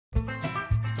Hi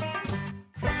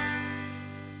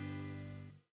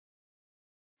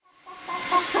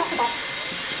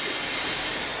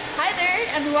there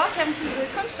and welcome to the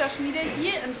Kunststoffschmiede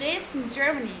here in Dresden,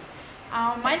 Germany.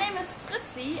 My name is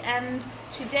Fritzi and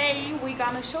today we're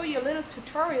gonna show you a little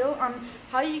tutorial on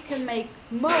how you can make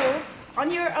molds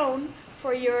on your own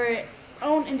for your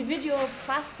own individual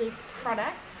plastic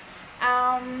products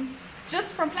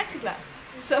just from plexiglas.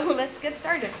 So let's get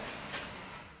started.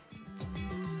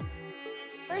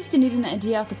 First you need an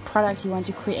idea of the product you want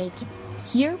to create.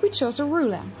 Here we chose a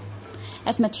ruler.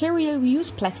 As material we use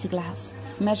plexiglas.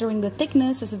 Measuring the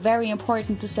thickness is very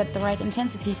important to set the right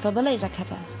intensity for the laser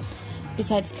cutter.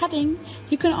 Besides cutting,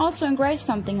 you can also engrave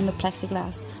something in the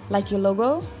plexiglas, like your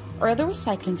logo or the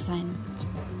recycling sign.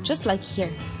 Just like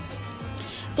here.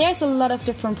 There's a lot of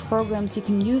different programs you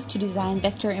can use to design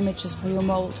vector images for your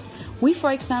mold. We,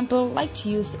 for example, like to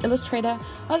use Illustrator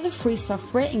or the free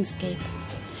software Inkscape.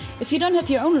 If you don't have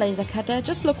your own laser cutter,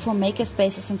 just look for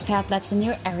makerspaces and fab labs in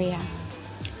your area.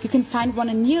 You can find one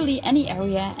in nearly any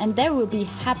area and they will be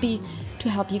happy to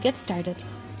help you get started.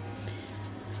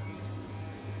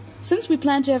 Since we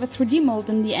plan to have a 3D mold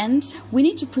in the end, we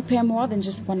need to prepare more than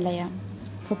just one layer.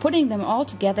 For putting them all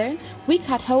together, we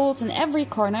cut holes in every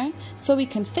corner so we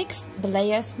can fix the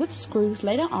layers with screws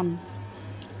later on.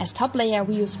 As top layer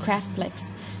we use Craftplex,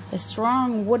 a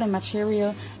strong wooden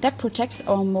material that protects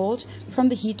our mold from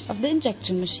the heat of the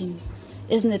injection machine.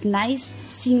 Isn't it nice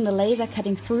seeing the laser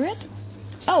cutting through it?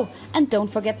 Oh, and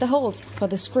don't forget the holes for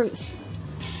the screws.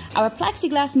 Our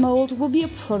plexiglas mold will be a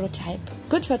prototype,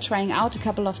 good for trying out a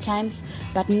couple of times,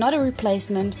 but not a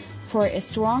replacement for a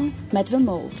strong metal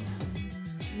mold.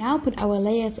 Now put our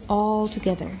layers all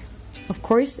together, of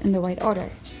course in the right order,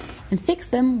 and fix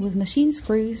them with machine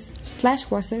screws,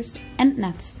 flash washers and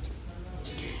nuts.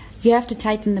 You have to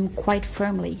tighten them quite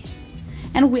firmly.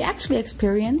 And we actually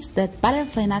experienced that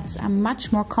butterfly nuts are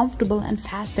much more comfortable and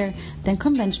faster than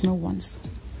conventional ones.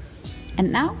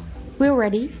 And now we're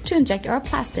ready to inject our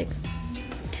plastic.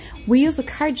 We use a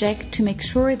car jack to make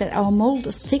sure that our mold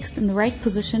is fixed in the right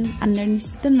position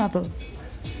underneath the nozzle.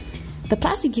 The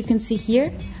plastic you can see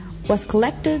here was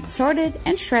collected, sorted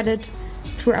and shredded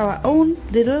through our own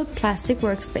little plastic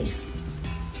workspace.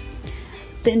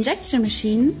 The injection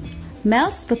machine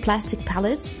melts the plastic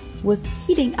pellets with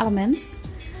heating elements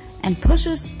and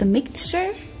pushes the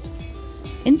mixture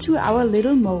into our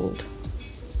little mold.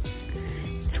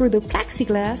 Through the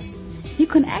plexiglas, you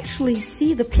can actually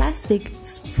see the plastic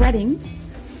spreading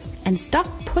and stop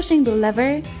pushing the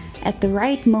lever at the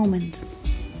right moment.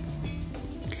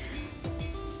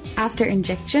 After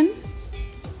injection,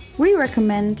 we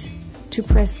recommend to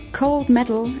press cold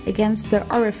metal against the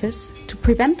orifice to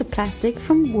prevent the plastic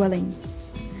from whirling.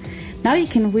 Now you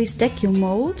can restack your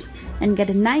mold and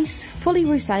get a nice, fully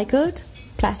recycled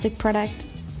plastic product.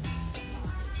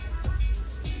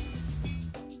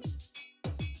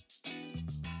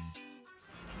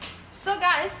 So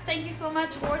guys, thank you so much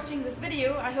for watching this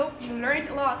video. I hope you learned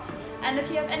a lot. And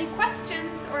if you have any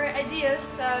questions or ideas,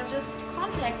 just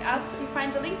contact us. You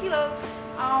find the link below.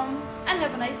 And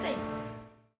have a nice day.